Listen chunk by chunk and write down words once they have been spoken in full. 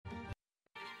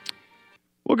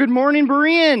Well, good morning,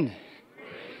 Berean.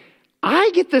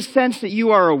 I get the sense that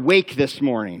you are awake this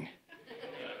morning.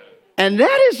 And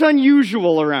that is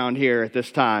unusual around here at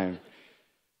this time.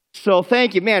 So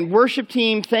thank you. Man, worship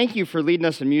team, thank you for leading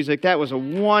us in music. That was a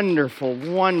wonderful,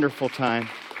 wonderful time.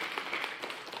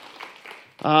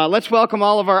 Let's welcome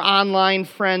all of our online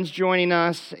friends joining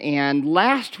us. And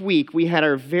last week, we had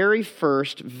our very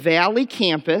first Valley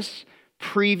Campus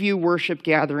preview worship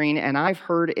gathering, and I've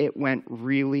heard it went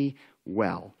really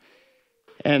well.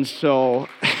 And so,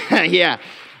 yeah.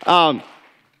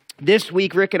 This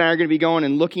week, Rick and I are going to be going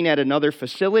and looking at another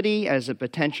facility as a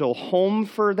potential home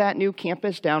for that new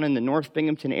campus down in the North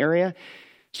Binghamton area.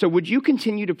 So would you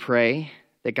continue to pray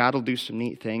that God will do some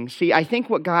neat things? See, I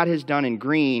think what God has done in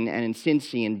Greene and in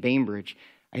Cincy and Bainbridge,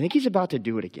 I think he's about to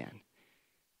do it again.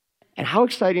 And how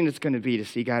exciting it's going to be to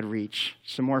see God reach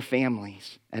some more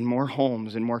families and more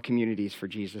homes and more communities for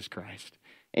Jesus Christ.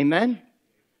 Amen?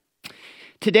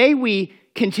 Today we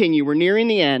continue. We're nearing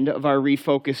the end of our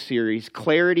Refocus series,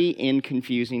 Clarity in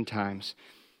Confusing Times.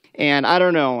 And I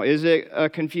don't know, is it a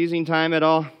confusing time at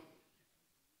all?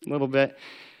 A little bit.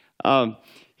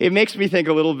 It makes me think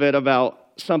a little bit about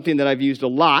something that I've used a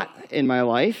lot in my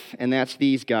life, and that's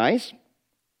these guys.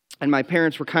 And my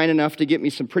parents were kind enough to get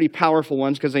me some pretty powerful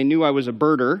ones because they knew I was a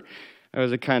birder. I was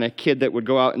the kind of kid that would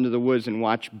go out into the woods and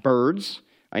watch birds.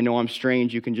 I know I'm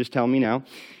strange, you can just tell me now.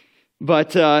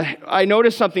 But I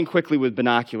noticed something quickly with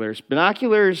binoculars.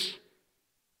 Binoculars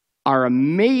are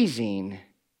amazing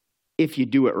if you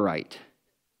do it right.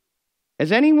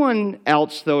 Has anyone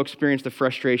else, though, experienced the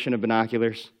frustration of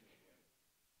binoculars?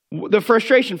 The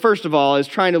frustration, first of all, is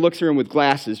trying to look through them with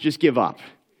glasses. Just give up.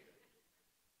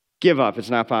 Give up. It's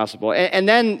not possible. And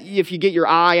then if you get your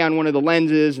eye on one of the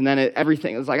lenses and then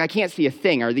everything, it's like, I can't see a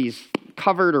thing. Are these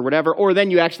covered or whatever? Or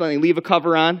then you accidentally leave a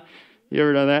cover on. You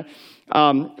ever done that?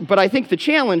 But I think the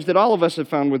challenge that all of us have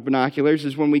found with binoculars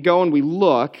is when we go and we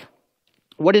look,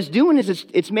 what it's doing is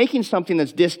it's making something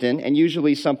that's distant and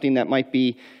usually something that might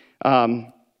be,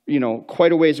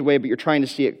 quite a ways away, but you're trying to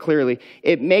see it clearly.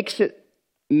 It makes it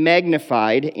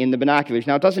magnified in the binoculars.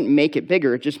 Now, it doesn't make it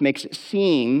bigger. It just makes it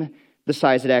seem the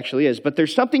size it actually is. But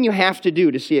there's something you have to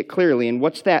do to see it clearly, and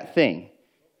what's that thing?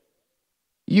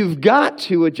 You've got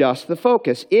to adjust the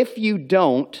focus. If you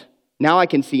don't, now I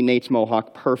can see Nate's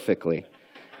mohawk perfectly,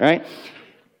 right?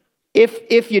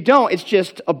 If you don't, it's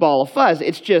just a ball of fuzz.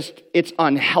 It's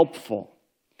unhelpful.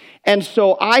 And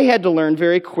so I had to learn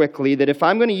very quickly that if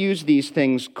I'm going to use these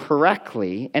things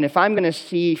correctly, and if I'm going to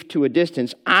see to a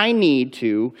distance, I need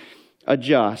to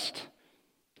adjust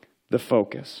the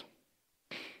focus.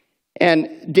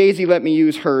 And Daisy let me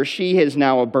use hers. She is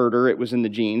now a birder. It was in the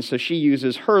genes. So she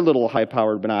uses her little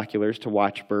high-powered binoculars to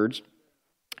watch birds.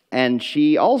 And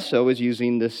she also is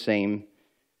using this same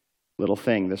little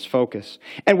thing, this focus.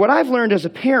 And what I've learned as a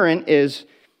parent is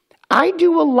I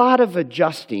do a lot of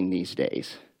adjusting these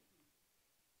days.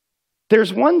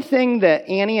 There's one thing that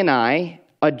Annie and I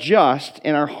adjust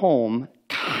in our home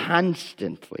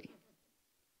constantly.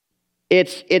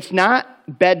 It's not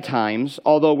bedtimes,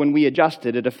 although when we adjust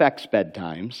it, it affects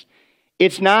bedtimes.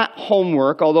 It's not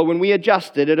homework, although when we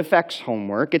adjust it, it affects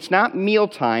homework. It's not meal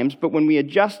times, but when we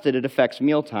adjust it, it affects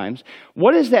meal times.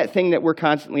 What is that thing that we're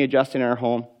constantly adjusting in our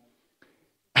home?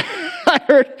 I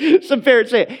heard some parents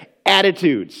say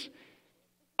attitudes.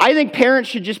 I think parents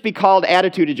should just be called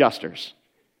attitude adjusters.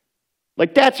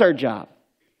 Like, that's our job.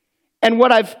 And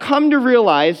what I've come to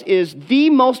realize is the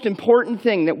most important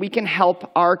thing that we can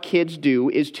help our kids do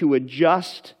is to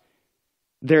adjust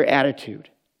their attitude.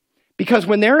 Because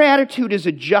when their attitude is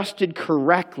adjusted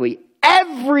correctly,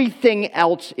 everything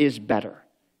else is better.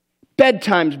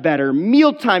 Bedtime's better,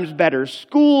 mealtime's better,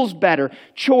 school's better,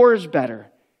 chores better.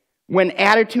 When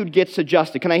attitude gets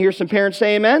adjusted. Can I hear some parents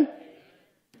say amen?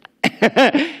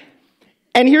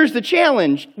 And here's the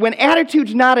challenge. When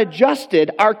attitude's not adjusted,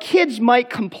 our kids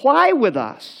might comply with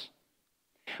us.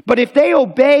 But if they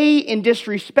obey in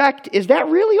disrespect, is that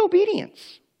really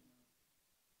obedience?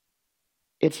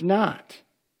 It's not.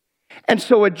 And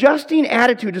so adjusting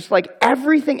attitude is like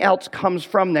everything else comes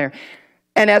from there.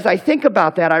 And as I think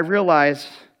about that, I realize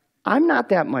I'm not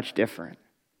that much different.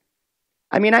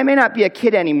 I mean, I may not be a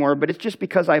kid anymore, but it's just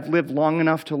because I've lived long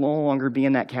enough to no longer be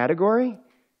in that category.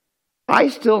 I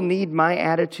still need my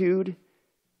attitude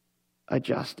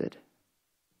adjusted.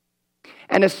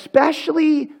 And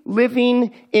especially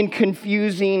living in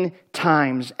confusing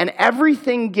times and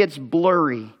everything gets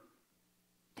blurry.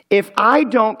 If I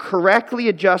don't correctly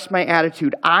adjust my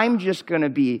attitude, I'm just going to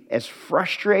be as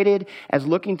frustrated as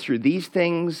looking through these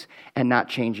things and not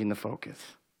changing the focus.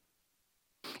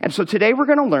 And so today we're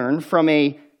going to learn from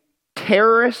a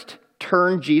terrorist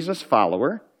turned Jesus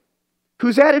follower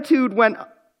whose attitude went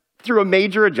through a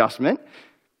major adjustment,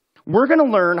 we're going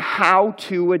to learn how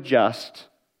to adjust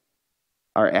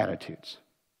our attitudes.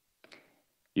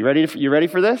 You ready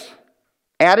for this?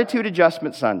 Attitude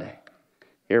Adjustment Sunday.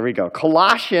 Here we go.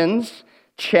 Colossians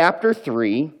chapter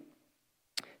 3.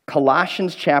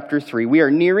 Colossians chapter 3. We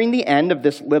are nearing the end of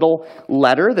this little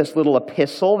letter, this little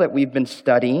epistle that we've been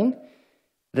studying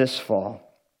this fall.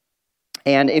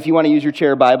 And if you want to use your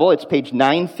chair Bible, it's page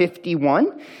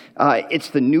 951. It's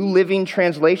the New Living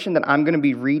Translation that I'm going to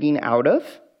be reading out of.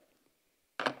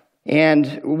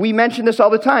 And we mention this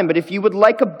all the time, but if you would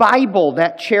like a Bible,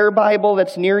 that chair Bible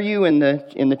that's near you in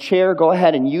the chair, go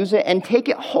ahead and use it and take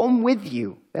it home with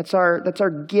you. That's our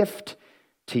gift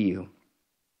to you.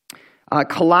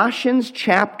 Colossians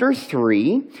chapter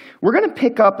 3, we're going to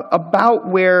pick up about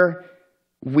where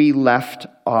we left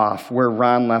off, where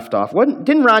Ron left off.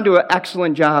 Didn't Ron do an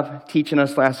excellent job teaching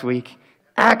us last week?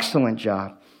 Excellent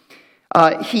job.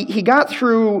 He got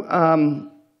through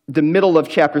the middle of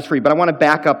chapter 3, but I want to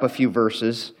back up a few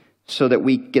verses so that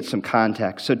we get some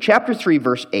context. So chapter 3,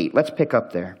 verse 8, let's pick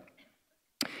up there.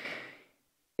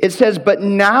 It says, "But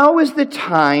now is the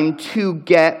time to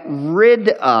get rid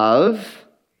of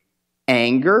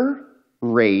anger,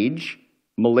 rage,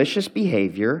 malicious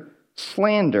behavior,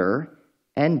 slander,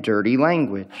 and dirty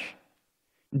language.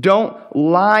 Don't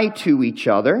lie to each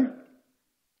other,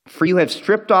 for you have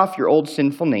stripped off your old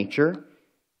sinful nature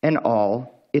and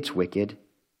all its wicked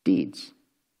deeds."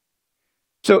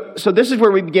 So this is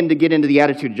where we begin to get into the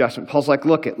attitude adjustment. Paul's like,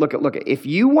 look it. If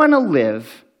you want to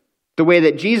live the way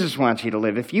that Jesus wants you to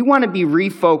live, if you want to be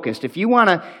refocused, if you want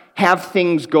to have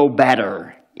things go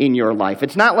better in your life,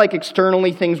 it's not like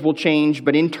externally things will change,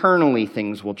 but internally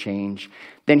things will change,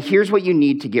 then here's what you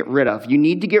need to get rid of. You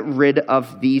need to get rid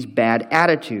of these bad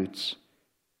attitudes.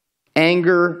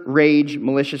 Anger, rage,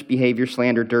 malicious behavior,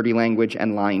 slander, dirty language,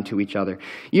 and lying to each other.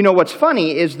 You know what's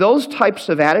funny is those types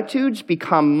of attitudes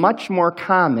become much more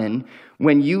common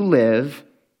when you live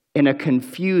in a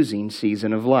confusing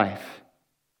season of life.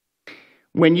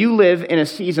 When you live in a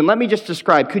season, let me just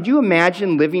describe, could you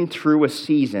imagine living through a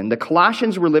season? The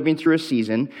Colossians were living through a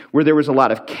season where there was a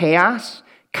lot of chaos,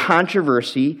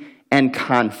 controversy, and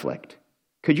conflict.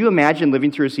 Could you imagine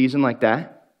living through a season like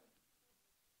that?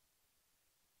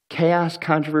 Chaos,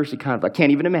 controversy, conflict. I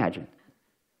can't even imagine.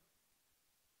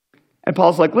 And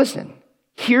Paul's like, listen,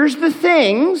 here's the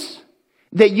things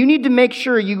that you need to make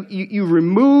sure you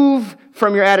remove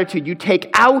from your attitude, you take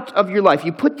out of your life.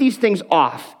 You put these things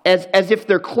off as if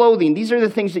they're clothing. These are the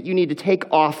things that you need to take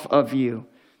off of you.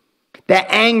 That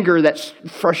anger, that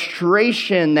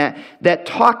frustration, that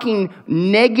talking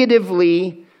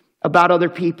negatively about other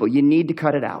people, you need to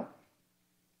cut it out.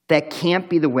 That can't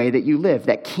be the way that you live.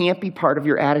 That can't be part of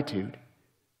your attitude.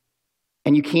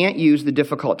 And you can't use the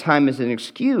difficult time as an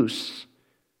excuse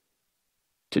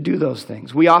to do those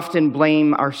things. We often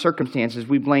blame our circumstances.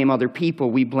 We blame other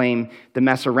people. We blame the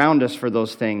mess around us for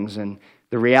those things. And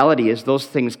the reality is those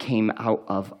things came out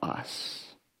of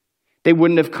us. They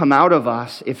wouldn't have come out of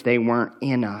us if they weren't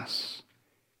in us.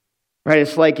 Right?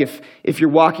 It's like if you're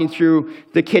walking through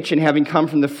the kitchen having come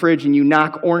from the fridge and you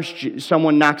knock orange juice,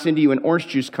 someone knocks into you and orange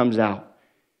juice comes out.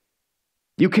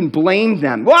 You can blame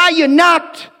them. Why you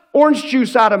knocked orange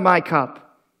juice out of my cup?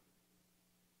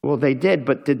 Well, they did,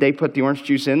 but did they put the orange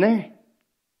juice in there?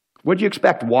 Would you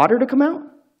expect water to come out?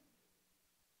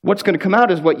 What's going to come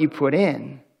out is what you put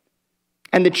in.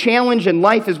 And the challenge in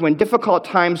life is when difficult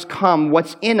times come,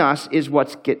 what's in us is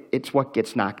what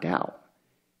gets knocked out.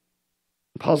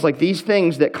 Paul's like, these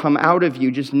things that come out of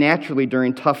you just naturally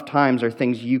during tough times are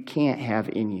things you can't have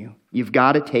in you. You've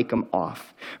got to take them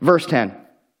off. Verse 10,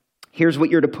 here's what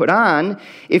you're to put on.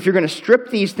 If you're going to strip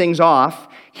these things off,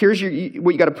 here's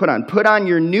what you got to put on. Put on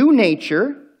your new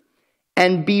nature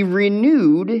and be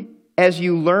renewed as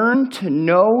you learn to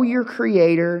know your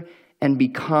Creator and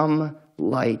become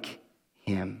like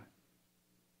Him.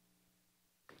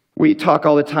 We talk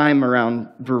all the time around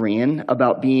Berean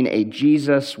about being a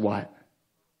Jesus what?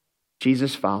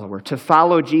 Jesus follower. To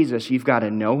follow Jesus, you've got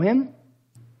to know Him.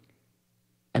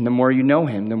 And the more you know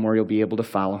Him, the more you'll be able to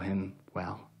follow Him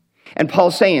well. And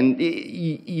Paul's saying,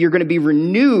 you're going to be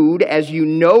renewed as you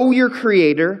know your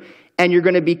Creator, and you're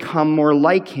going to become more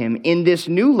like Him. In this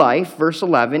new life, verse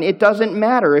 11, it doesn't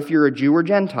matter if you're a Jew or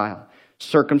Gentile,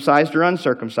 circumcised or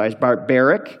uncircumcised,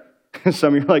 barbaric.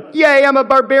 Some of you are like, yay, I'm a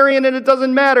barbarian and it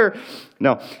doesn't matter.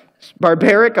 No,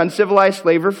 barbaric, uncivilized,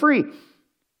 slave, or free.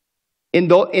 In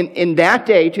that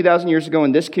day, 2,000 years ago,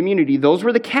 in this community, those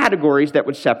were the categories that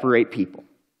would separate people.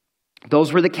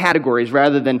 Those were the categories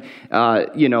rather than,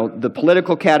 the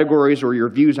political categories or your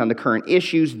views on the current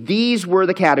issues. These were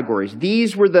the categories.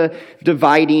 These were the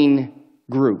dividing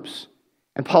groups.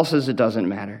 And Paul says it doesn't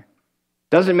matter.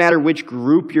 It doesn't matter which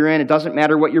group you're in. It doesn't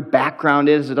matter what your background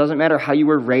is. It doesn't matter how you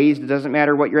were raised. It doesn't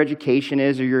matter what your education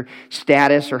is or your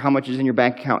status or how much is in your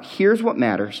bank account. Here's what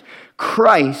matters.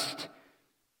 Christ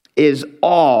is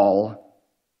all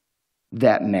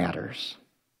that matters.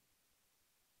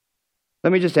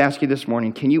 Let me just ask you this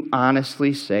morning, can you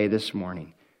honestly say this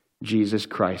morning, Jesus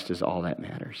Christ is all that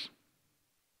matters?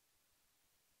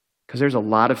 Because there's a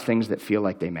lot of things that feel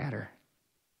like they matter.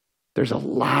 There's a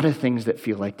lot of things that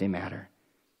feel like they matter.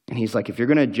 And he's like, if you're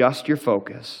going to adjust your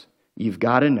focus, you've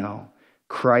got to know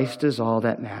Christ is all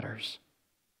that matters.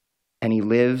 And he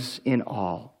lives in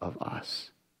all of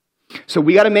us. So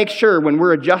we got to make sure when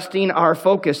we're adjusting our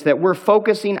focus that we're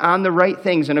focusing on the right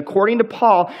things. And according to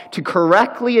Paul, to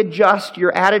correctly adjust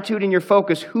your attitude and your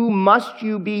focus, who must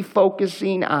you be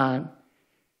focusing on?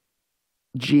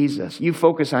 Jesus. You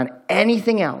focus on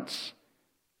anything else,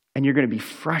 and you're going to be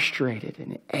frustrated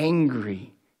and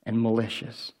angry and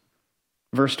malicious.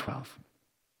 Verse 12.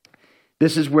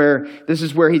 This is where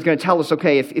he's going to tell us,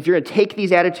 okay, if you're going to take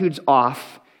these attitudes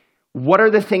off, what are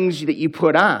the things that you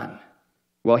put on?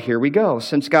 Well, here we go.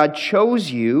 Since God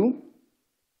chose you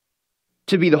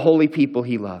to be the holy people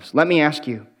he loves. Let me ask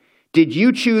you, did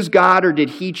you choose God or did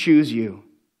he choose you?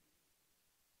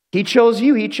 He chose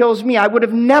you. He chose me. I would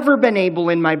have never been able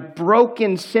in my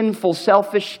broken, sinful,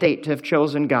 selfish state to have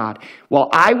chosen God. While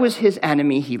I was his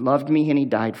enemy, he loved me and he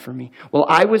died for me. While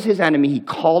I was his enemy, he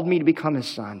called me to become his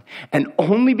son. And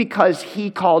only because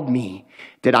he called me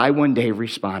did I one day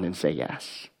respond and say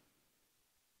yes.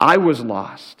 I was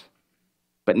lost,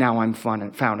 but now I'm found.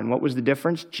 And what was the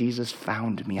difference? Jesus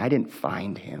found me. I didn't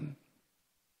find him.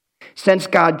 Since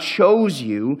God chose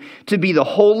you to be the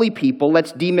holy people,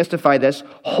 let's demystify this.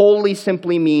 Holy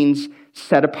simply means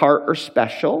set apart or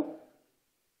special.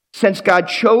 Since God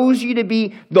chose you to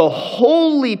be the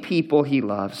holy people he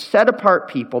loves, set apart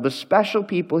people, the special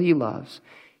people he loves,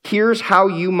 here's how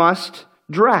you must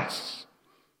dress.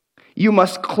 You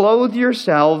must clothe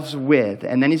yourselves with,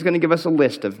 and then he's going to give us a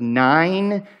list of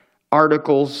 9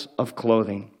 articles of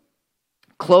clothing.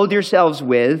 Clothe yourselves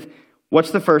with,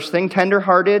 what's the first thing?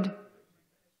 Tender-hearted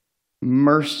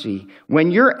mercy.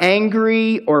 When you're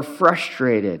angry or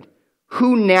frustrated,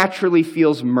 who naturally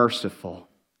feels merciful?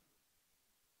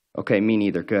 Okay, me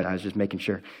neither. Good. I was just making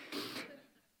sure.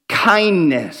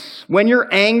 Kindness. When you're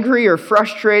angry or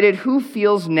frustrated, who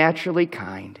feels naturally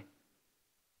kind?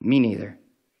 Me neither.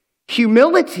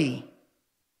 Humility,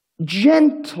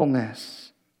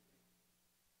 gentleness,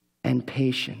 and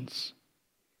patience.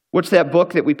 What's that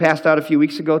book that we passed out a few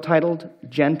weeks ago titled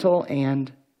Gentle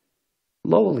and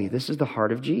Lowly? This is the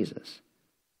heart of Jesus.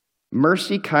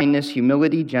 Mercy, kindness,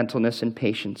 humility, gentleness, and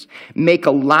patience. Make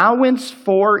allowance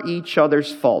for each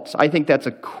other's faults. I think that's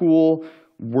a cool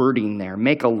wording there.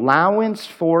 Make allowance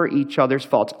for each other's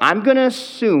faults. I'm going to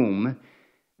assume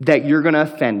that you're going to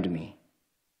offend me.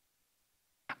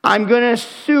 I'm going to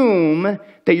assume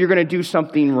that you're going to do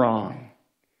something wrong.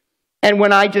 And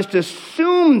when I just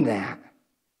assume that,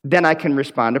 then I can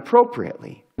respond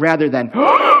appropriately, rather than,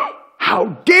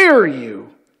 how dare you?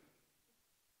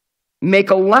 Make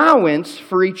allowance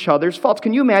for each other's faults.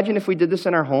 Can you imagine if we did this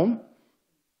in our home?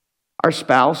 Our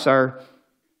spouse, our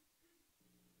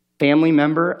family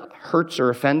member hurts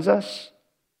or offends us,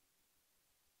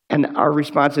 and our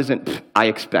response isn't, I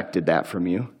expected that from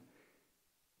you.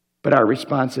 But our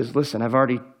response is, listen, I've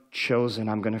already chosen,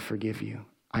 I'm going to forgive you.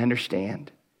 I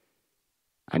understand.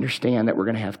 I understand that we're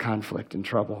going to have conflict and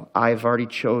trouble. I've already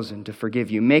chosen to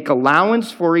forgive you. Make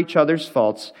allowance for each other's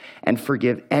faults and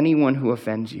forgive anyone who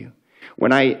offends you.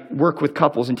 When I work with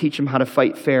couples and teach them how to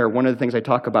fight fair, one of the things I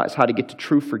talk about is how to get to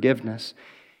true forgiveness.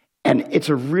 And it's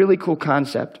a really cool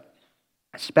concept,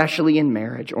 especially in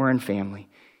marriage or in family.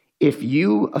 If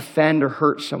you offend or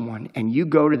hurt someone and you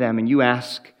go to them and you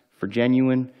ask for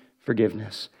genuine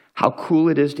forgiveness, how cool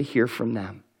it is to hear from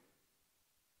them.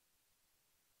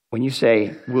 When you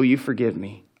say, will you forgive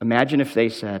me? Imagine if they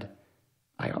said,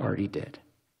 I already did.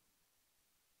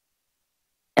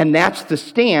 And that's the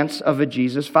stance of a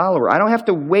Jesus follower. I don't have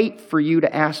to wait for you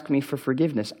to ask me for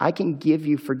forgiveness. I can give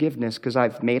you forgiveness because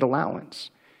I've made allowance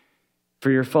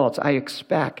for your faults. I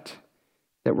expect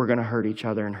that we're going to hurt each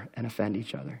other and offend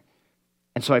each other.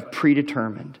 And so I've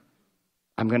predetermined,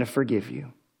 I'm going to forgive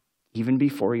you even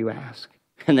before you ask.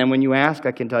 And then when you ask,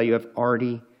 I can tell you I've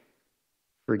already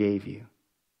forgave you.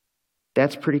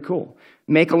 That's pretty cool.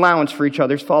 Make allowance for each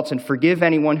other's faults and forgive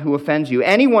anyone who offends you.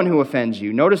 Anyone who offends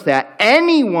you. Notice that.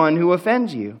 Anyone who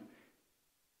offends you.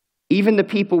 Even the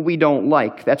people we don't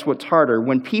like. That's what's harder.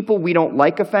 When people we don't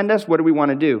like offend us, what do we want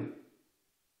to do?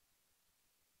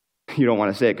 You don't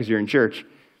want to say it because you're in church.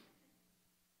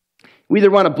 We either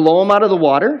want to blow them out of the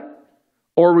water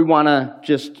or we want to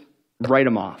just write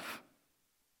them off.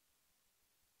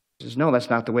 He says, no, that's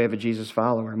not the way of a Jesus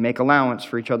follower. Make allowance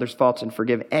for each other's faults and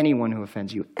forgive anyone who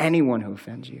offends you. Anyone who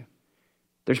offends you.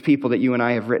 There's people that you and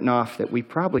I have written off that we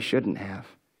probably shouldn't have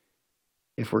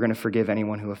if we're going to forgive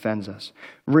anyone who offends us.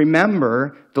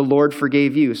 Remember, the Lord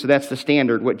forgave you. So that's the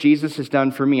standard. What Jesus has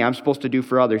done for me, I'm supposed to do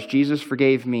for others. Jesus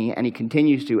forgave me, and he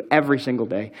continues to every single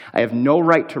day. I have no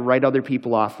right to write other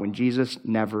people off when Jesus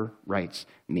never writes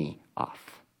me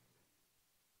off.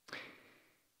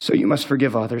 So you must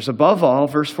forgive others. Above all,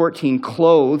 verse 14,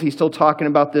 clothe. He's still talking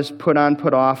about this put on,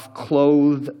 put off,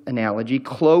 clothe analogy.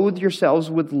 Clothe yourselves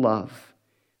with love,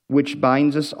 which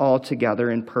binds us all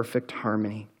together in perfect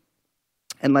harmony.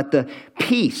 And let the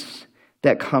peace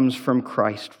that comes from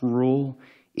Christ rule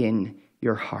in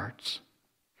your hearts.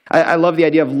 I love the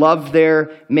idea of love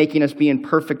there, making us be in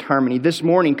perfect harmony. This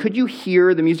morning, could you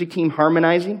hear the music team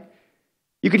harmonizing?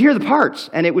 You could hear the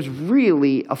parts, and it was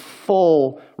really a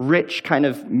full, rich kind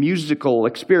of musical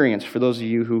experience for those of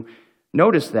you who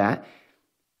noticed that.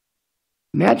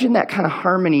 Imagine that kind of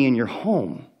harmony in your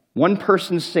home. One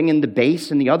person's singing the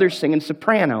bass and the other's singing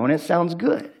soprano, and it sounds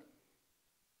good.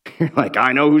 You're like,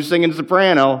 I know who's singing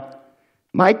soprano.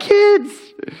 My kids.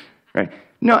 Right?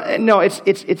 No,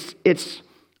 it's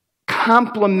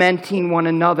complementing one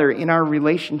another in our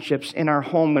relationships, in our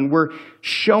home. When we're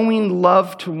showing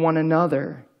love to one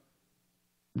another,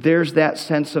 there's that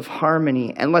sense of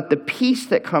harmony. And let the peace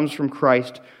that comes from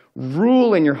Christ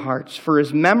rule in your hearts. For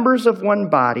as members of one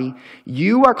body,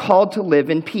 you are called to live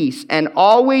in peace and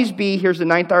always be, here's the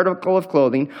 9th article of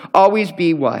clothing, always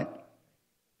be what?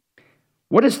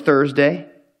 What is Thursday?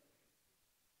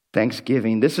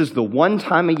 Thanksgiving. This is the one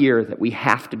time a year that we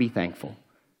have to be thankful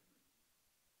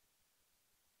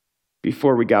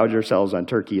before we gouge ourselves on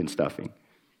turkey and stuffing.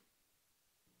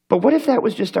 But what if that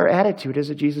was just our attitude as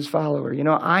a Jesus follower? You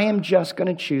know, I am just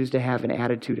going to choose to have an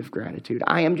attitude of gratitude.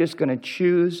 I am just going to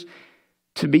choose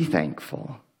to be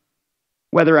thankful.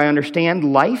 Whether I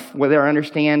understand life, whether I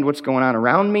understand what's going on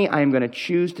around me, I am going to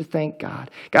choose to thank God.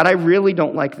 God, I really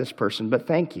don't like this person, but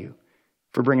thank you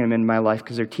for bringing them into my life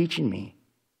because they're teaching me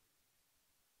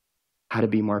how to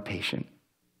be more patient.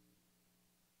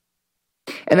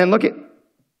 And then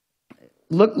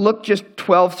look just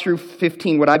 12 through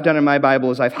 15. What I've done in my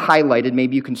Bible is I've highlighted,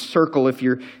 maybe you can circle if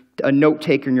you're a note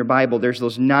taker in your Bible, there's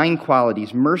those 9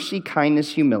 qualities: mercy,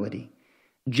 kindness, humility,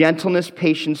 gentleness,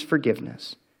 patience,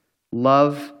 forgiveness,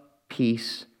 love,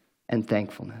 peace, and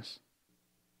thankfulness.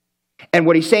 And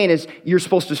what he's saying is you're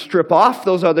supposed to strip off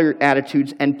those other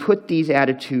attitudes and put these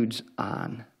attitudes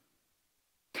on.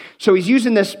 So he's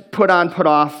using this put on, put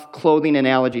off clothing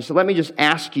analogy. So let me just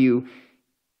ask you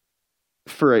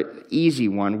for an easy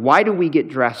one. Why do we get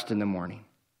dressed in the morning?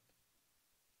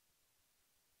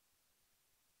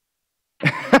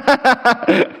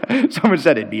 Someone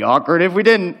said it'd be awkward if we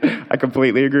didn't. I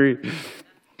completely agree.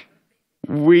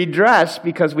 We dress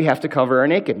because we have to cover our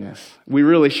nakedness. We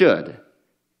really should.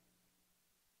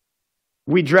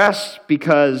 We dress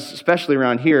because, especially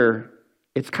around here,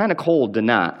 it's kind of cold to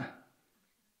not.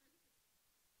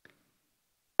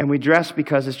 And we dress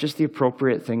because it's just the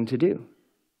appropriate thing to do.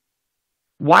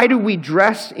 Why do we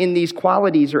dress in these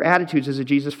qualities or attitudes as a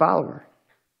Jesus follower?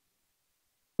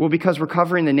 Well, because we're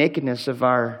covering the nakedness of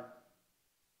our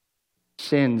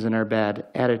sins and our bad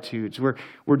attitudes.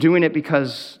 We're doing it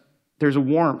because there's a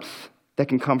warmth that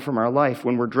can come from our life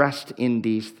when we're dressed in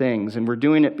these things. And we're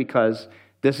doing it because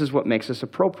this is what makes us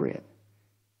appropriate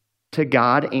to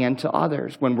God and to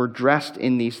others when we're dressed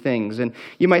in these things. And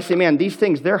you might say, man, these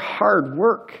things, they're hard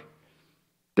work.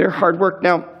 They're hard work.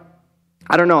 Now,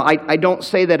 I don't know. I don't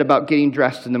say that about getting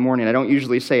dressed in the morning. I don't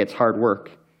usually say it's hard work.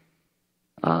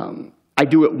 I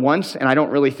do it once, and I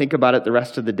don't really think about it the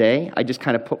rest of the day. I just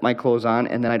kind of put my clothes on,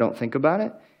 and then I don't think about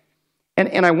it.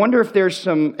 And I wonder if there's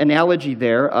some analogy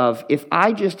there of if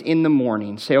I just in the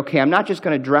morning say, okay, I'm not just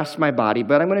going to dress my body,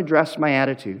 but I'm going to dress my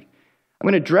attitude. I'm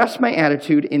going to dress my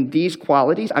attitude in these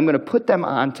qualities. I'm going to put them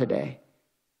on today.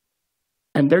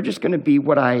 And they're just going to be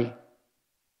what I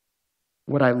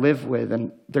live with,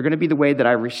 and they're going to be the way that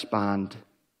I respond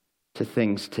to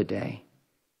things today.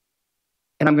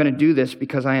 And I'm going to do this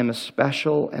because I am a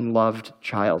special and loved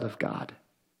child of God.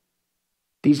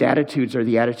 These attitudes are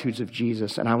the attitudes of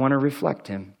Jesus, and I want to reflect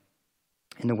him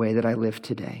in the way that I live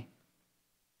today.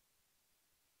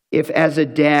 If as a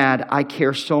dad, I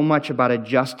care so much about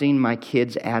adjusting my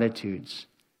kids' attitudes,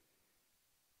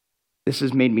 this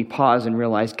has made me pause and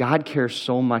realize God cares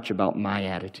so much about my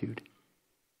attitude.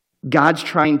 God's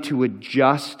trying to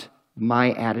adjust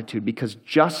my attitude because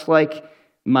just like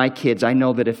my kids, I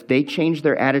know that if they change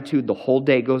their attitude, the whole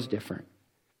day goes different.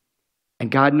 And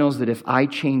God knows that if I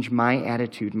change my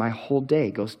attitude, my whole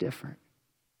day goes different.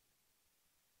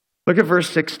 Look at verse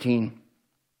 16.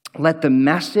 Let the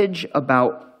message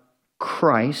about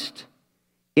Christ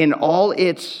in all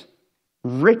its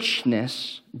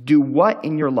richness do what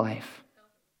in your life?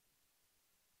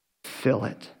 Fill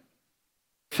it.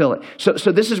 Fill it. So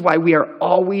this is why we are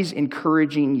always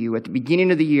encouraging you. At the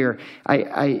beginning of the year,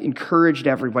 I encouraged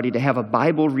everybody to have a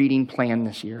Bible reading plan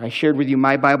this year. I shared with you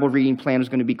my Bible reading plan is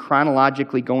going to be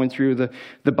chronologically going through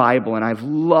the Bible, and I've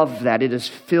loved that. It has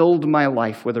filled my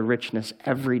life with a richness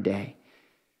every day.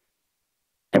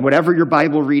 And whatever your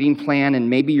Bible reading plan, and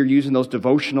maybe you're using those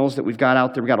devotionals that we've got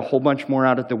out there. We've got a whole bunch more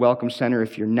out at the Welcome Center.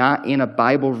 If you're not in a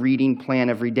Bible reading plan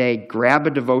every day, grab a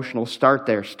devotional, start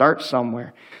there, start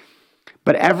somewhere.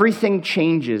 But everything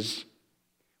changes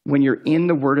when you're in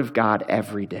the Word of God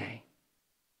every day.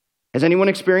 Has anyone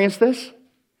experienced this?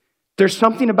 There's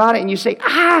something about it and you say,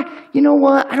 you know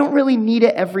what? I don't really need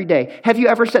it every day. Have you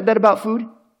ever said that about food?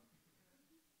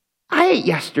 I ate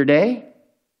yesterday.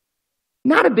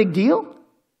 Not a big deal.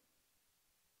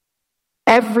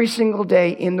 Every single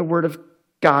day in the Word of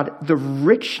God, the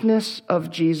richness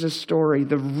of Jesus' story,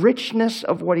 the richness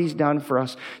of what He's done for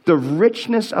us, the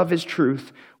richness of His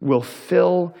truth will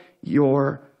fill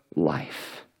your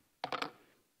life.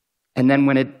 And then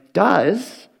when it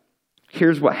does,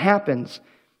 here's what happens.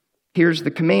 Here's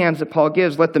the commands that Paul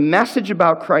gives. Let the message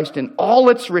about Christ in all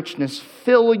its richness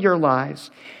fill your lives.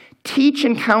 Teach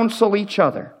and counsel each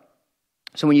other.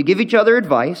 So when you give each other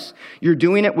advice, you're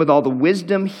doing it with all the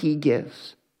wisdom He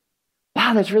gives.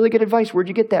 Wow, that's really good advice. Where'd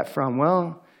you get that from?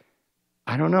 Well,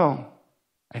 I don't know.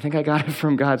 I think I got it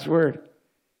from God's Word.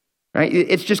 Right?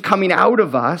 It's just coming out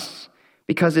of us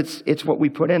because it's what we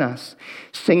put in us.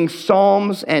 Sing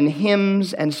psalms and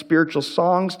hymns and spiritual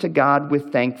songs to God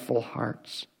with thankful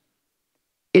hearts.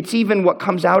 It's even what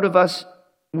comes out of us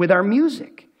with our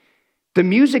music. The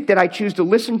music that I choose to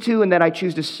listen to and that I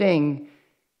choose to sing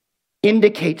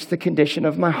indicates the condition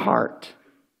of my heart.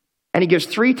 And he gives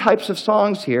 3 types of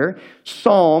songs here.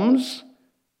 Psalms.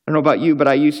 I don't know about you, but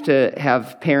I used to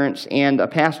have parents and a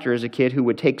pastor as a kid who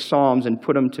would take psalms and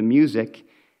put them to music.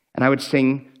 And I would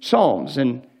sing psalms.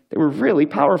 And they were really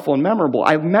powerful and memorable.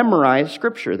 I memorized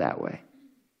scripture that way.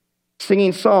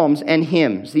 Singing psalms and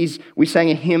hymns. We sang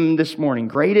a hymn this morning.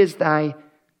 Great is thy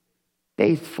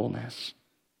faithfulness.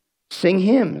 Sing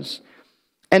hymns.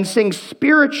 And sing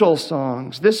spiritual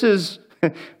songs. This is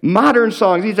modern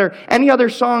songs. These are any other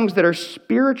songs that are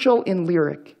spiritual in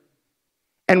lyric.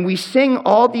 And we sing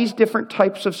all these different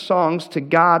types of songs to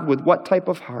God with what type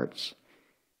of hearts?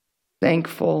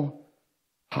 Thankful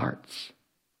hearts.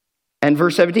 And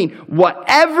verse 17,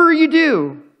 whatever you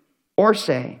do or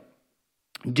say,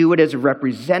 do it as a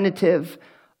representative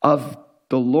of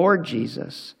the Lord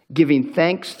Jesus, giving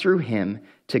thanks through Him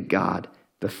to God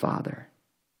the Father.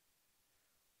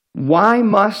 Why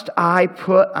must I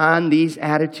put on these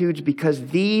attitudes? Because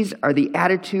these are the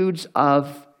attitudes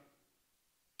of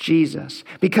Jesus.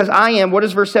 Because I am, what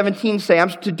does verse 17 say? I'm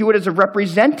to do it as a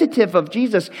representative of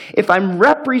Jesus. If I'm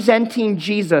representing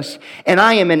Jesus and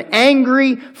I am an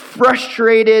angry,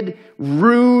 frustrated,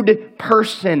 rude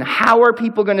person, how are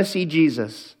people going to see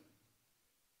Jesus?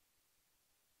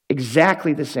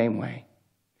 Exactly the same way.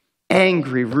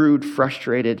 Angry, rude,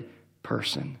 frustrated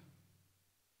person.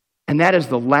 And that is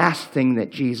the last thing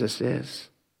that Jesus is.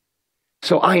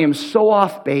 So I am so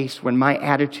off base when my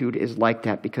attitude is like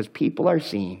that because people are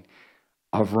seeing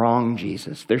a wrong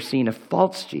Jesus. They're seeing a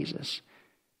false Jesus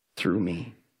through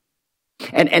me.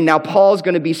 And now Paul's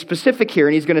going to be specific here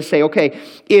and he's going to say, okay,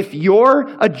 if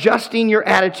you're adjusting your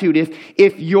attitude,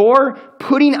 if you're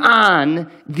putting on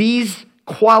these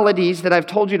qualities that I've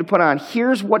told you to put on,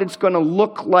 here's what it's going to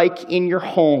look like in your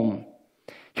home.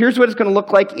 Here's what it's going to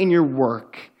look like in your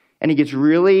work. And he gets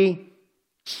really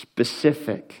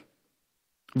specific.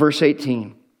 Verse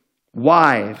 18,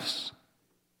 wives,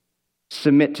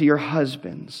 submit to your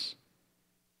husbands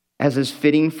as is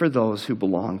fitting for those who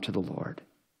belong to the Lord.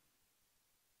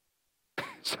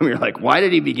 Some of you are like, why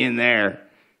did he begin there?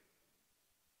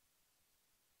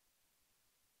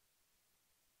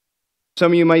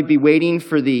 Some of you might be waiting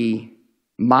for the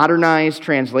modernized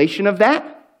translation of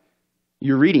that.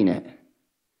 You're reading it.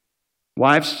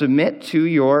 Wives, submit to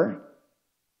your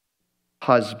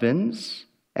husbands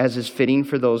as is fitting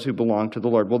for those who belong to the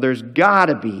Lord. Well, there's got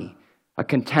to be a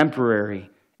contemporary,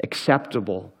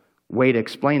 acceptable way to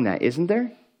explain that, isn't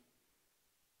there?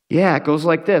 Yeah, it goes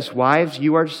like this. Wives,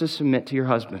 you are to submit to your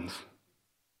husbands,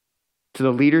 to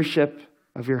the leadership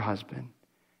of your husband.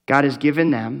 God has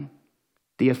given them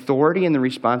the authority and the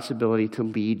responsibility to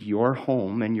lead your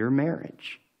home and your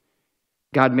marriage.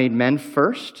 God made men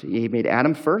first. He made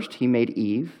Adam first. He made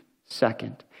Eve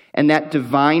second. And that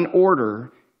divine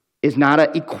order is not an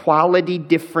equality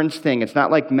difference thing. It's not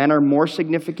like men are more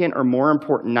significant or more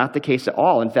important. Not the case at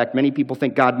all. In fact, many people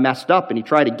think God messed up and he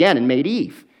tried again and made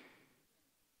Eve.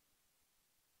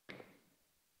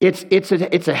 It's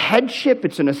a headship,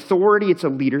 it's an authority, it's a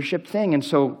leadership thing. And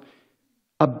so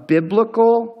a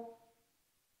biblical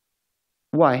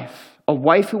wife, a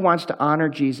wife who wants to honor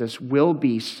Jesus, will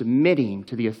be submitting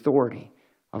to the authority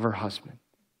of her husband.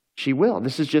 She will.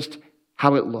 This is just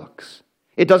how it looks.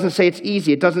 It doesn't say it's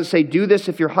easy. It doesn't say do this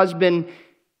if your husband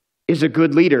is a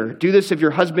good leader. Do this if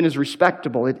your husband is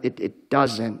respectable. It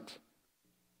doesn't.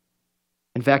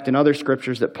 In fact, in other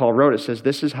scriptures that Paul wrote, it says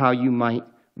this is how you might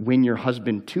win your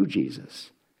husband to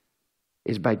Jesus,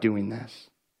 is by doing this.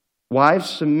 Wives,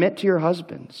 submit to your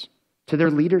husbands, to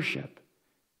their leadership,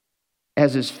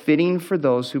 as is fitting for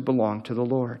those who belong to the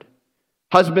Lord.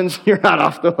 Husbands, you're not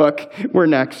off the hook. We're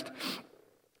next.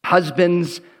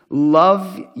 Husbands,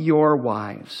 love your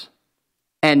wives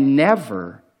and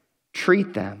never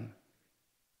treat them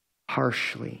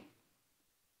harshly.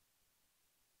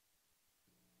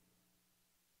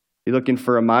 You're looking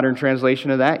for a modern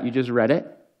translation of that? You just read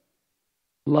it.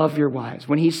 Love your wives.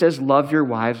 When he says love your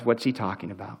wives, what's he talking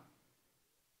about?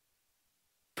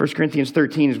 1 Corinthians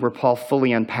 13 is where Paul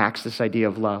fully unpacks this idea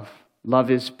of love. Love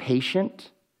is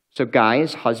patient. So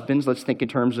guys, husbands, let's think in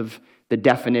terms of the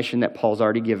definition that Paul's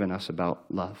already given us about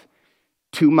love.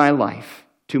 To my life,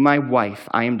 to my wife,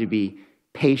 I am to be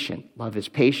patient. Love is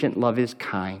patient. Love is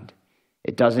kind.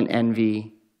 It doesn't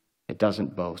envy. It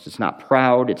doesn't boast. It's not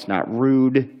proud. It's not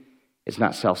rude. It's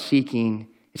not self-seeking.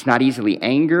 It's not easily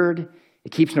angered.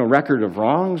 It keeps no record of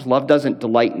wrongs. Love doesn't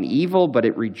delight in evil, but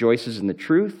it rejoices in the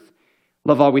truth.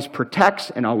 Love always protects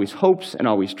and always hopes and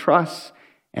always trusts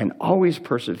and always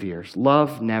perseveres.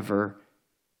 Love never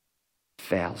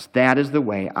fails. That is the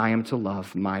way I am to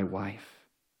love my wife.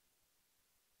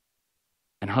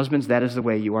 And husbands, that is the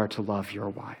way you are to love your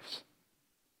wives.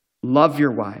 Love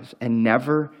your wives and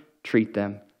never treat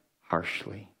them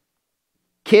harshly.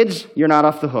 Kids, you're not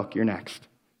off the hook. You're next.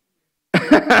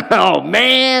 Oh,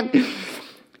 man.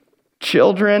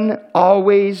 Children,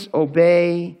 always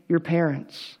obey your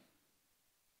parents,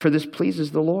 for this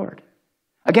pleases the Lord.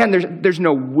 Again, there's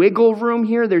no wiggle room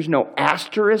here. There's no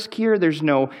asterisk here. There's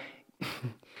no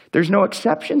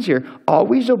exceptions here.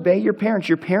 Always obey your parents.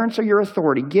 Your parents are your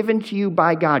authority given to you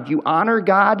by God. You honor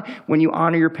God when you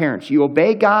honor your parents. You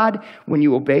obey God when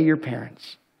you obey your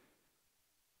parents.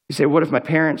 You say, what if my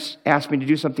parents ask me to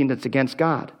do something that's against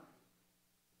God?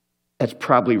 That's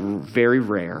probably very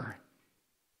rare.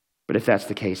 But if that's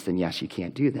the case, then yes, you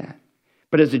can't do that.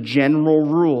 But as a general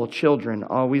rule, children,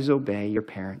 always obey your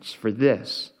parents, for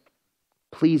this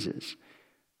pleases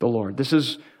the Lord. This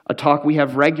is a talk we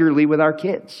have regularly with our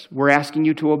kids. We're asking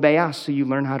you to obey us so you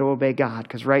learn how to obey God.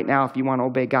 Because right now, if you want to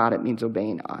obey God, it means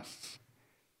obeying us.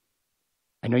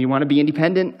 I know you want to be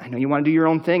independent. I know you want to do your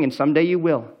own thing, and someday you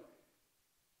will.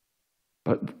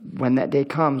 But when that day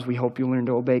comes, we hope you learn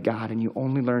to obey God, and you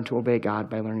only learn to obey God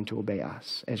by learning to obey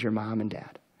us as your mom and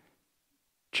dad.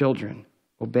 Children,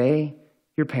 obey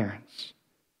your parents,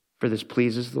 for this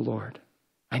pleases the Lord.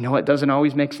 I know it doesn't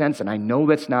always make sense, and I know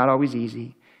that's not always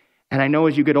easy. And I know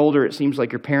as you get older, it seems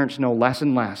like your parents know less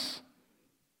and less.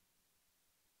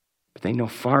 But they know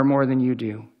far more than you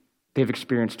do. They've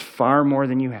experienced far more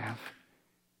than you have.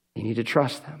 You need to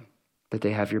trust them that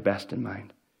they have your best in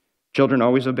mind. Children,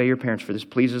 always obey your parents, for this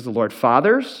pleases the Lord.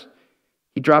 Fathers,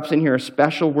 he drops in here a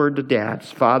special word to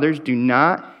dads. Fathers, do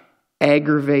not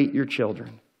aggravate your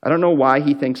children. I don't know why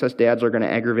he thinks us dads are going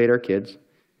to aggravate our kids.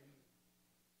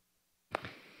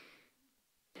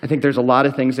 I think there's a lot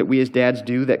of things that we as dads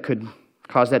do that could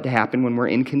cause that to happen when we're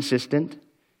inconsistent,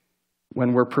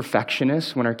 when we're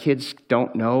perfectionists, when our kids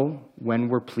don't know when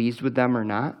we're pleased with them or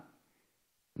not,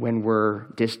 when we're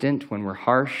distant, when we're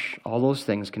harsh. All those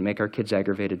things can make our kids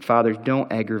aggravated. Fathers,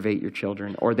 don't aggravate your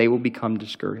children or they will become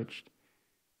discouraged.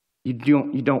 You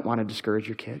don't want to discourage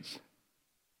your kids.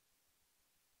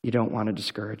 You don't want to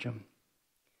discourage them.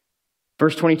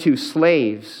 Verse 22,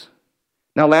 slaves.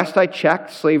 Now, last I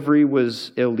checked, slavery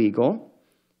was illegal,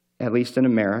 at least in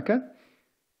America.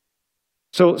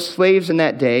 So slaves in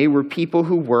that day were people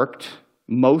who worked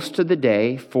most of the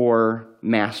day for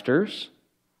masters.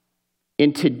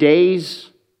 In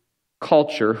today's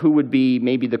culture, who would be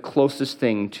maybe the closest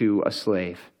thing to a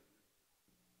slave?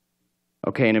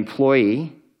 Okay, an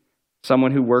employee,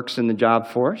 someone who works in the job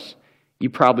force. You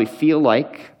probably feel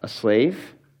like a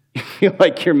slave. You feel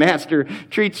like your master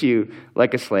treats you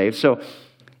like a slave. So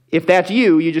If that's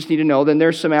you, you just need to know, then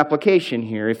there's some application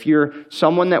here. If you're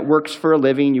someone that works for a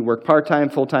living, you work part-time,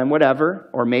 full-time, whatever,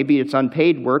 or maybe it's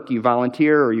unpaid work, you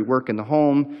volunteer or you work in the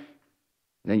home,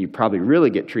 then you probably really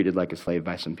get treated like a slave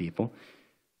by some people.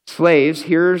 Slaves,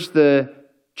 here's the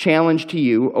challenge to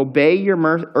you. Obey your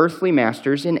earthly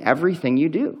masters in everything you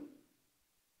do.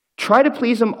 Try to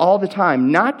please them all the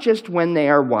time, not just when they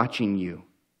are watching you.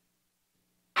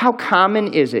 How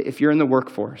common is it, if you're in the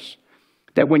workforce,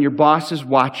 that when your boss is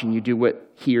watching, you do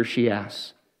what he or she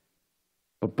asks?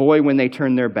 But boy, when they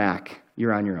turn their back,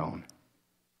 you're on your own.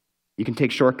 You can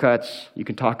take shortcuts, you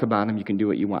can talk about them, you can do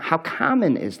what you want. How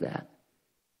common is that?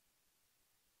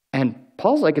 And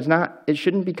Paul's like, it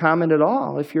shouldn't be common at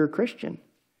all if you're a Christian.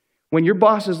 When your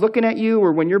boss is looking at you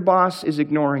or when your boss is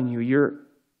ignoring you,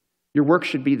 your work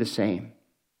should be the same.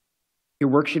 Your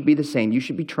work should be the same. You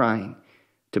should be trying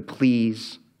to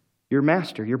please your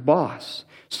master, your boss.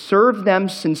 Serve them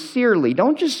sincerely.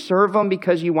 Don't just serve them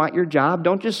because you want your job.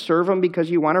 Don't just serve them because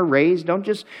you want a raise. Don't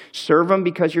just serve them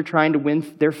because you're trying to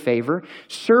win their favor.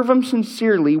 Serve them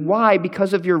sincerely. Why?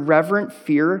 Because of your reverent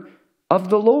fear of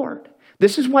the Lord.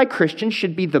 This is why Christians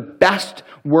should be the best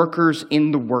workers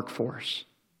in the workforce.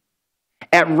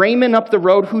 At Raymond up the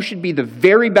road, who should be the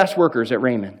very best workers at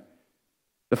Raymond?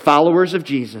 The followers of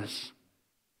Jesus.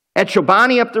 At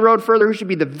Chobani up the road further, who should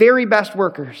be the very best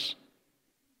workers?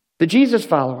 The Jesus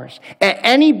followers. At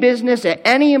any business, at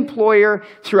any employer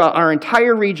throughout our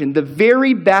entire region, the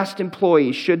very best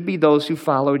employees should be those who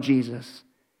follow Jesus.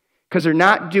 Because they're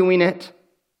not doing it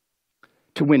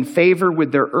to win favor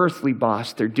with their earthly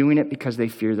boss. They're doing it because they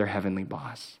fear their heavenly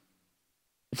boss.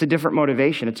 It's a different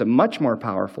motivation. It's a much more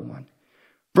powerful one.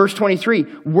 Verse 23,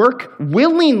 work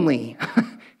willingly.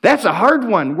 That's a hard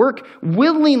one. Work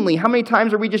willingly. How many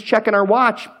times are we just checking our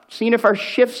watch, seeing if our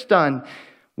shift's done,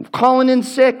 calling in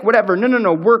sick, whatever?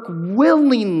 No. Work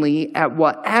willingly at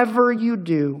whatever you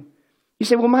do. You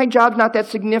say, well, my job's not that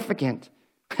significant.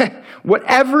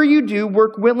 Whatever you do,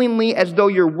 work willingly as though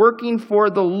you're working for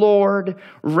the Lord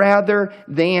rather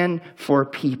than for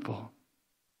people.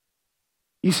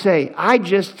 You say, I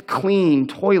just clean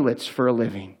toilets for a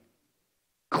living.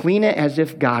 Clean it as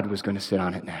if God was going to sit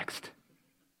on it next.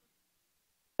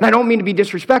 And I don't mean to be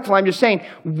disrespectful. I'm just saying,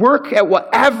 work at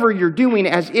whatever you're doing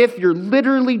as if you're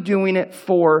literally doing it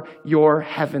for your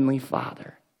heavenly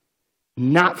Father.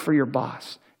 Not for your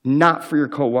boss, not for your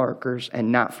coworkers,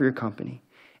 and not for your company.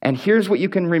 And here's what you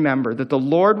can remember, that the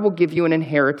Lord will give you an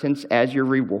inheritance as your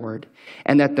reward,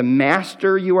 and that the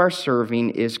master you are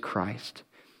serving is Christ.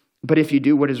 But if you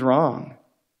do what is wrong,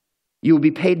 you will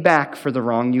be paid back for the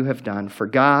wrong you have done, for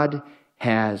God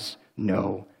has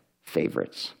no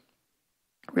favorites.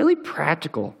 Really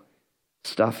practical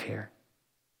stuff here.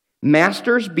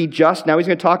 Masters, be just. Now he's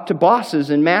going to talk to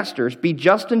bosses and masters. Be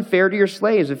just and fair to your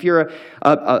slaves. If you're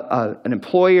an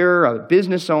employer, a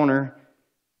business owner,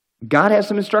 God has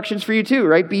some instructions for you too,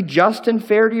 right? Be just and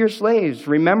fair to your slaves.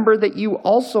 Remember that you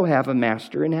also have a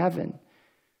master in heaven.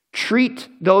 Treat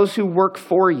those who work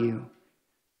for you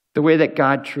the way that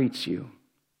God treats you.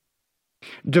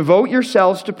 Devote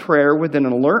yourselves to prayer with an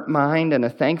alert mind and a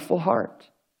thankful heart.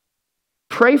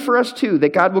 Pray for us too,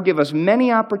 that God will give us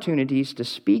many opportunities to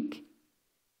speak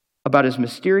about his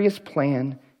mysterious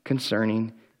plan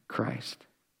concerning Christ.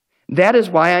 That is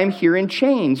why I'm here in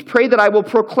chains. Pray that I will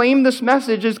proclaim this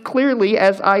message as clearly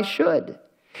as I should.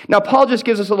 Now, Paul just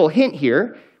gives us a little hint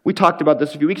here. We talked about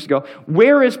this a few weeks ago.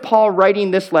 Where is Paul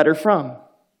writing this letter from?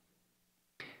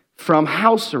 From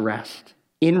house arrest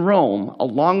in Rome, a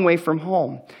long way from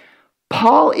home.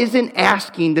 Paul isn't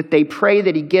asking that they pray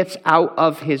that he gets out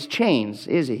of his chains,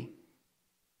 is he?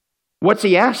 What's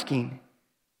he asking?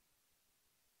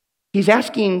 He's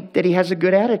asking that he has a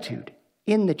good attitude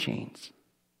in the chains.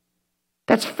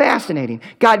 That's fascinating.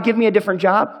 God, give me a different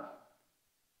job.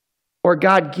 Or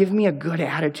God, give me a good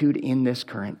attitude in this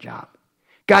current job.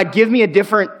 God, give me a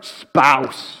different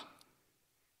spouse.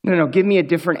 No, give me a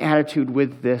different attitude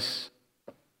with this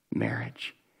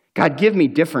marriage. God, give me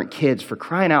different kids, for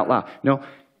crying out loud. No,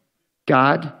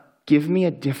 God, give me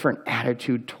a different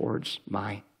attitude towards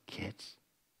my kids.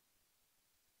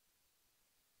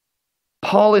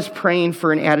 Paul is praying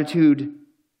for an attitude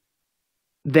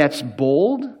that's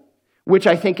bold, which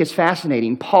I think is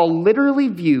fascinating. Paul literally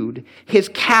viewed his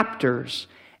captors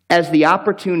as the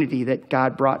opportunity that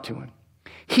God brought to him.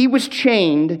 He was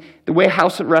chained. The way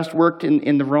house arrest worked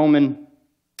in the Roman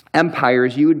Empire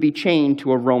is you would be chained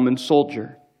to a Roman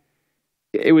soldier.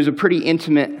 It was a pretty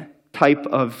intimate type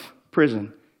of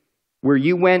prison. Where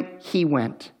you went, he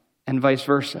went, and vice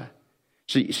versa.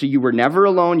 So you were never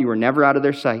alone. You were never out of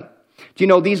their sight. Do you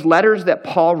know these letters that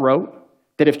Paul wrote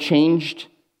that have changed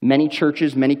many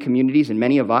churches, many communities, and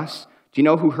many of us, do you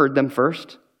know who heard them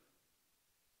first?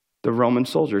 The Roman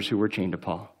soldiers who were chained to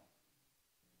Paul.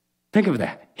 Think of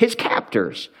that. His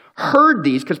captors heard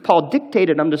these because Paul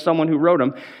dictated them to someone who wrote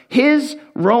them. His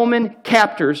Roman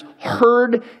captors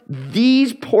heard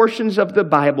these portions of the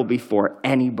Bible before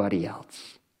anybody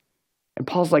else. And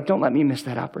Paul's like, don't let me miss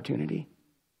that opportunity.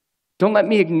 Don't let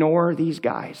me ignore these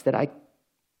guys that I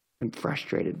am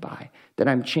frustrated by, that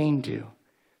I'm chained to.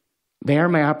 They are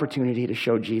my opportunity to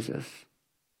show Jesus.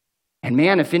 And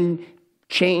man, if in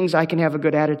chains I can have a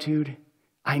good attitude,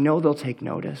 I know they'll take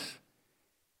notice.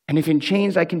 And if in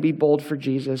chains I can be bold for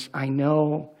Jesus, I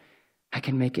know I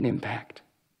can make an impact.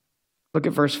 Look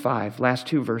at verse 5, last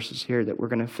two verses here that we're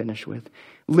going to finish with.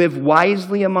 Live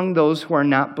wisely among those who are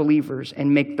not believers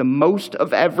and make the most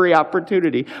of every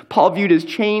opportunity. Paul viewed his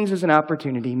chains as an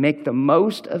opportunity. Make the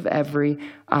most of every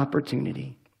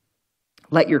opportunity.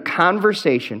 Let your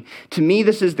conversation, to me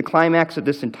this is the climax of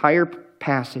this entire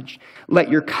passage. Let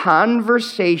your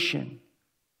conversation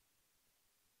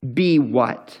be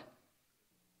what?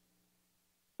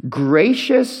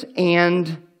 Gracious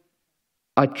and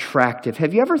attractive.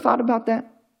 Have you ever thought about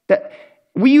that? That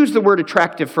we use the word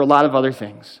attractive for a lot of other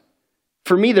things.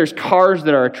 For me, there's cars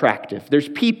that are attractive. There's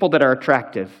people that are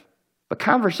attractive. But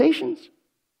conversations?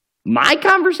 My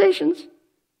conversations?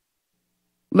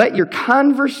 Let your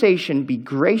conversation be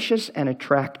gracious and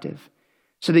attractive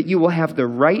so that you will have the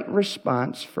right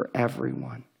response for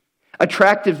everyone.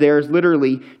 Attractive there is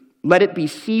literally, let it be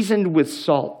seasoned with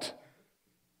salt.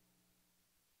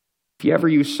 If you ever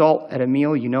use salt at a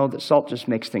meal, you know that salt just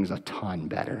makes things a ton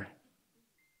better.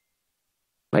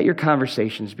 Let your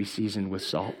conversations be seasoned with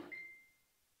salt.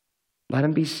 Let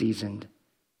them be seasoned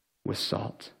with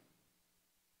salt.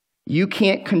 You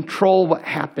can't control what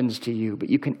happens to you, but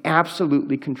you can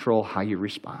absolutely control how you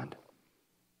respond.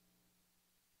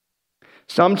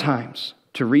 Sometimes,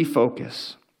 to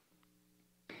refocus,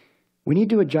 we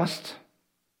need to adjust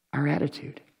our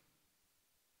attitude.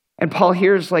 And Paul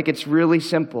here is like, it's really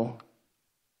simple.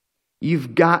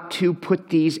 You've got to put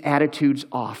these attitudes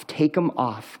off. Take them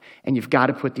off, and you've got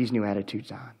to put these new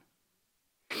attitudes on.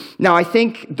 Now, I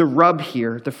think the rub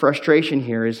here, the frustration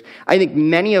here is, I think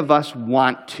many of us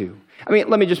want to. I mean,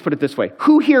 let me just put it this way.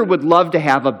 Who here would love to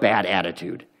have a bad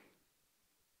attitude?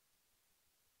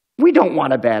 We don't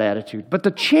want a bad attitude. But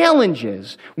the challenge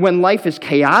is, when life is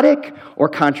chaotic or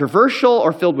controversial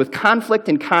or filled with conflict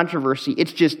and controversy,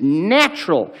 it's just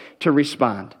natural to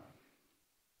respond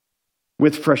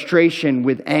with frustration,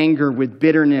 with anger, with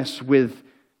bitterness, with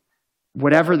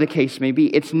whatever the case may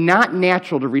be. It's not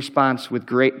natural to respond with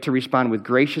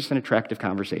gracious and attractive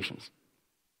conversations.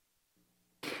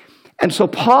 And so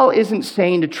Paul isn't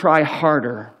saying to try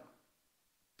harder.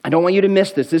 I don't want you to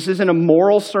miss this. This isn't a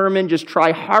moral sermon. Just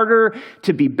try harder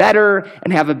to be better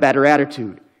and have a better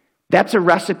attitude. That's a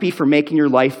recipe for making your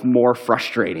life more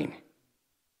frustrating.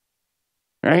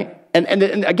 Right? And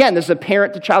again, this is a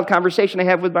parent-to-child conversation I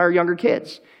have with our younger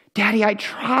kids. Daddy, I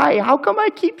try. How come I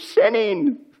keep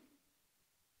sinning?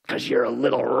 Because you're a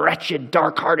little wretched,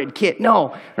 dark-hearted kid.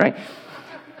 No, right?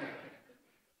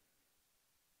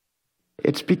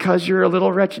 It's because you're a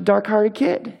little wretched, dark-hearted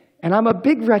kid. And I'm a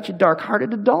big, wretched,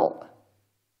 dark-hearted adult.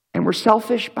 And we're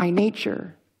selfish by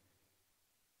nature.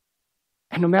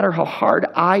 And no matter how hard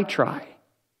I try,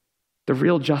 the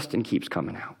real Justin keeps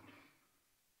coming out.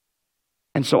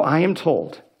 And so I am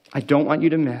told, I don't want you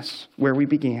to miss where we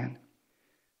began.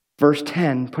 Verse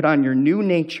 10, put on your new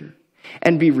nature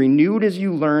and be renewed as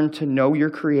you learn to know your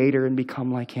Creator and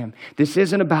become like Him. This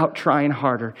isn't about trying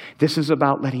harder. This is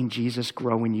about letting Jesus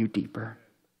grow in you deeper.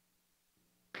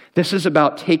 This is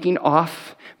about taking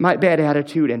off my bad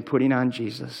attitude and putting on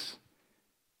Jesus.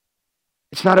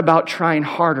 It's not about trying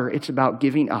harder. It's about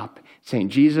giving up, saying,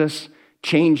 Jesus,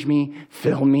 change me,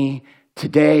 fill me.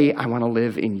 Today, I want to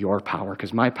live in your power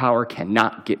because my power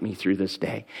cannot get me through this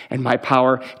day. And my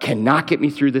power cannot get me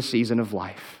through this season of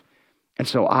life. And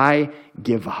so I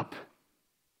give up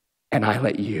and I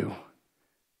let you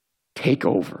take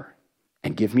over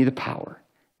and give me the power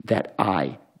that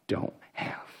I don't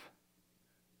have.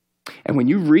 And when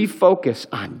you refocus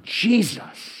on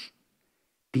Jesus,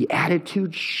 the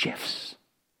attitude shifts.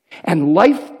 And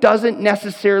life doesn't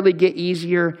necessarily get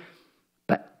easier,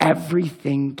 but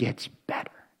everything gets better.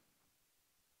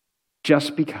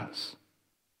 Just because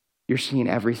you're seeing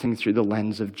everything through the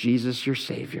lens of Jesus, your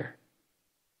Savior.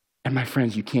 And my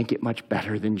friends, you can't get much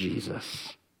better than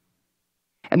Jesus.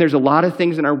 And there's a lot of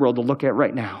things in our world to look at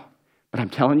right now. But I'm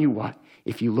telling you what,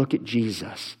 if you look at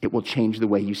Jesus, it will change the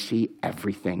way you see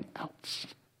everything else.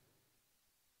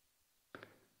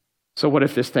 So what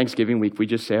if this Thanksgiving week we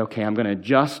just say, okay, I'm going to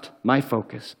adjust my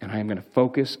focus and I'm going to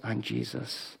focus on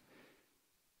Jesus.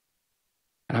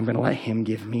 And I'm going to let him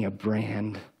give me a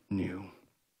brand new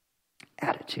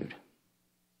attitude.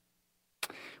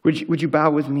 Would you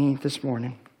bow with me this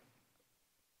morning?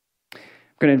 I'm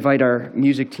going to invite our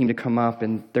music team to come up,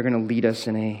 and they're going to lead us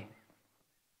in a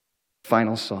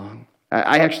final song.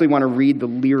 I actually want to read the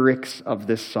lyrics of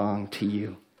this song to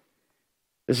you.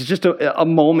 This is just a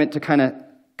moment to kind of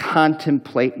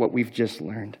contemplate what we've just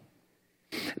learned.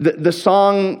 The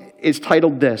song is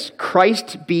titled this,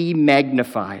 Christ Be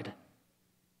Magnified.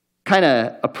 Kind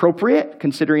of appropriate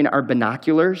considering our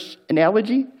binoculars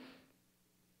analogy.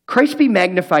 Christ be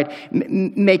magnified.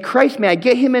 May I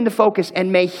get him into focus,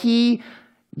 and may he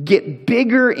get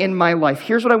bigger in my life.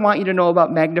 Here's what I want you to know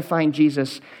about magnifying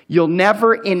Jesus. You'll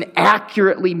never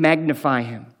inaccurately magnify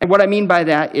him. And what I mean by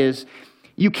that is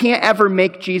you can't ever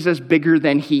make Jesus bigger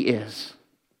than he is.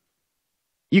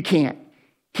 You can't.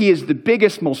 He is the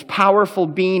biggest, most powerful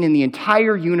being in the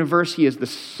entire universe. He is the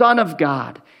Son of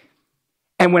God.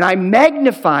 And when I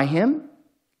magnify him,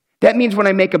 that means when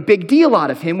I make a big deal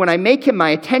out of him, when I make him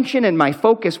my attention and my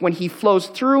focus, when he flows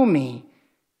through me,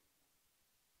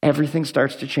 everything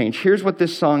starts to change. Here's what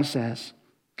this song says.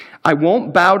 I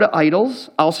won't bow to idols.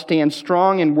 I'll stand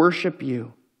strong and worship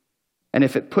you. And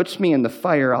if it puts me in the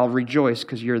fire, I'll rejoice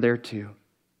because you're there too.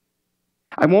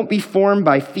 I won't be formed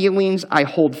by feelings. I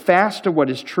hold fast to what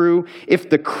is true. If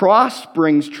the cross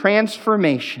brings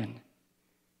transformation,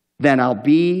 then I'll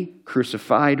be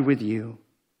crucified with you.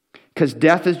 Because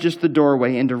death is just the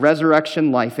doorway into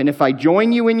resurrection life. And if I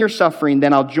join you in your suffering,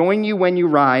 then I'll join you when you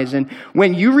rise. And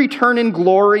when you return in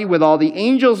glory with all the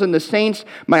angels and the saints,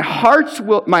 my heart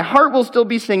will still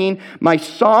be singing. My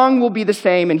song will be the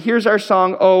same. And here's our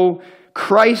song, Oh,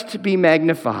 Christ be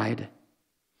magnified.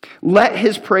 Let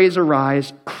his praise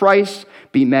arise. Christ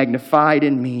be magnified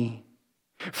in me.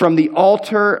 From the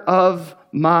altar of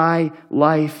my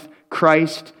life,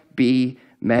 Christ be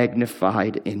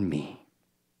magnified in me.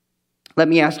 Let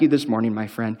me ask you this morning, my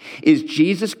friend, is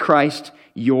Jesus Christ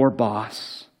your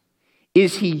boss?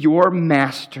 Is he your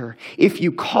master? If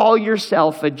you call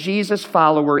yourself a Jesus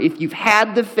follower, if you've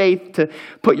had the faith to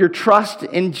put your trust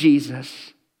in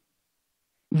Jesus,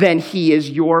 then he is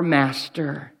your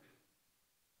master.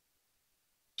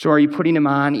 So are you putting him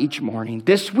on each morning?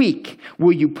 This week,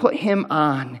 will you put him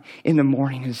on in the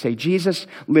morning and say, Jesus,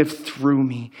 live through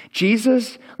me.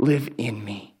 Jesus, live in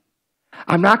me.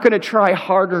 I'm not going to try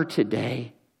harder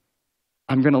today.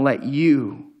 I'm going to let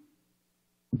you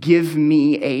give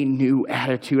me a new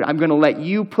attitude. I'm going to let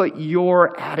you put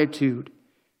your attitude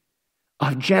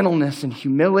of gentleness and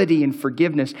humility and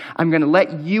forgiveness. I'm going to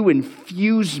let you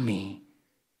infuse me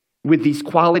with these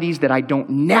qualities that I don't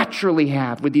naturally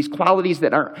have, with these qualities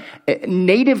that are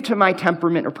native to my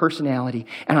temperament or personality.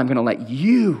 And I'm going to let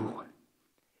you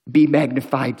be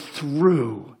magnified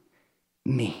through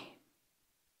me.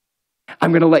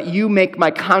 I'm going to let you make my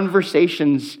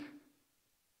conversations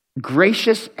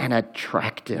gracious and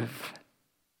attractive.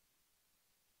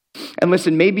 And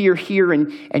listen, maybe you're here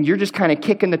and you're just kind of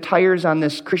kicking the tires on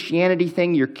this Christianity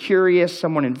thing. You're curious.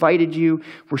 Someone invited you.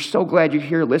 We're so glad you're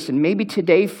here. Listen, maybe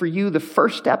today for you, the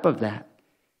first step of that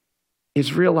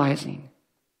is realizing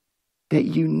that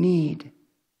you need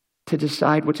to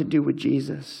decide what to do with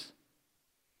Jesus.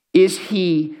 Is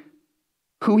he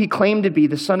who he claimed to be,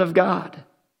 the Son of God?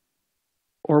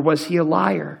 Or was he a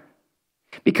liar?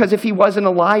 Because if he wasn't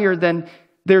a liar, then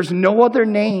there's no other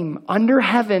name under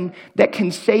heaven that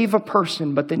can save a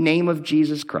person but the name of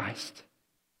Jesus Christ.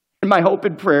 And my hope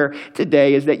and prayer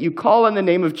today is that you call on the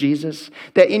name of Jesus,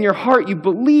 that in your heart you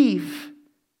believe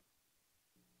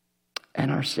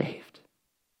and are saved.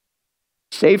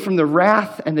 Saved from the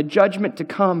wrath and the judgment to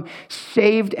come,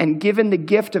 saved and given the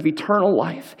gift of eternal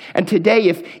life. And today,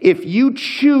 if you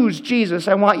choose Jesus,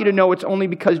 I want you to know it's only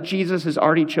because Jesus has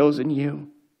already chosen you.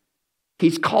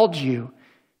 He's called you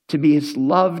to be his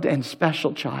loved and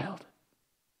special child.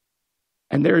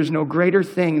 And there is no greater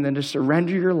thing than to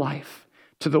surrender your life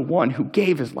to the one who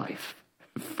gave his life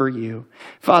for you.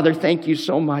 Father, thank you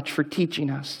so much for teaching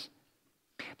us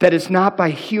that it's not by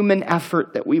human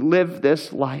effort that we live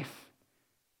this life.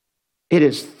 It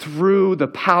is through the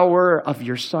power of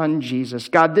your Son, Jesus.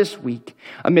 God, this week,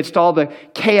 amidst all the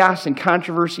chaos and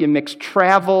controversy, amidst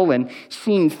travel and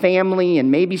seeing family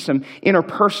and maybe some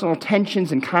interpersonal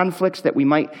tensions and conflicts that we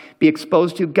might be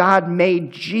exposed to, God, may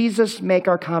Jesus make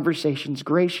our conversations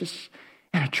gracious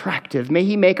and attractive. May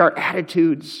he make our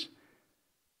attitudes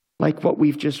like what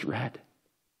we've just read.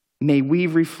 May we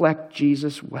reflect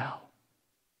Jesus well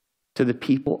to the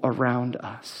people around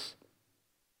us.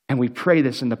 And we pray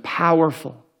this in the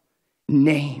powerful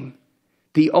name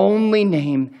The only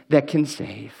name that can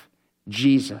save,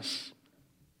 Jesus.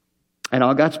 And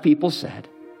all God's people said,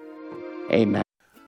 amen.